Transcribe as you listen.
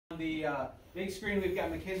the big screen, we've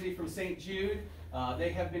got Mackenzie from St. Jude.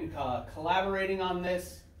 They have been collaborating on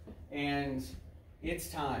this, and it's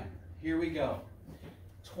time. Here we go.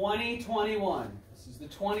 2021. This is the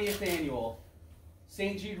 20th annual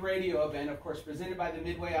St. Jude radio event, of course, presented by the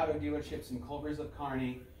Midway Auto Dealerships in Culvers of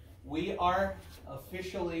Kearney. We are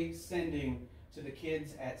officially sending to the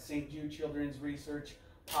kids at St. Jude Children's Research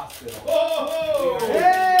Hospital. Oh!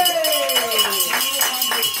 Hey!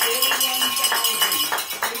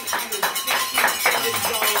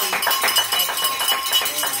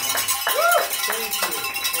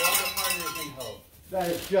 That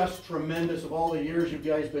is just tremendous. Of all the years you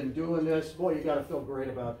guys been doing this, boy, you got to feel great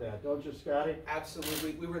about that, don't you, Scotty?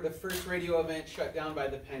 Absolutely. We were the first radio event shut down by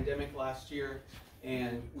the pandemic last year,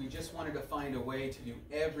 and we just wanted to find a way to do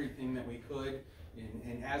everything that we could.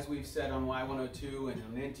 And as we've said on Y102 and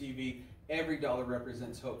on NTV, every dollar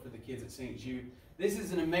represents hope for the kids at St. Jude. This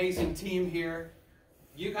is an amazing team here.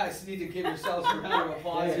 You guys need to give yourselves a round of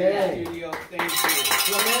applause in the studio. Thank you.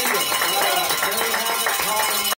 Tremendous.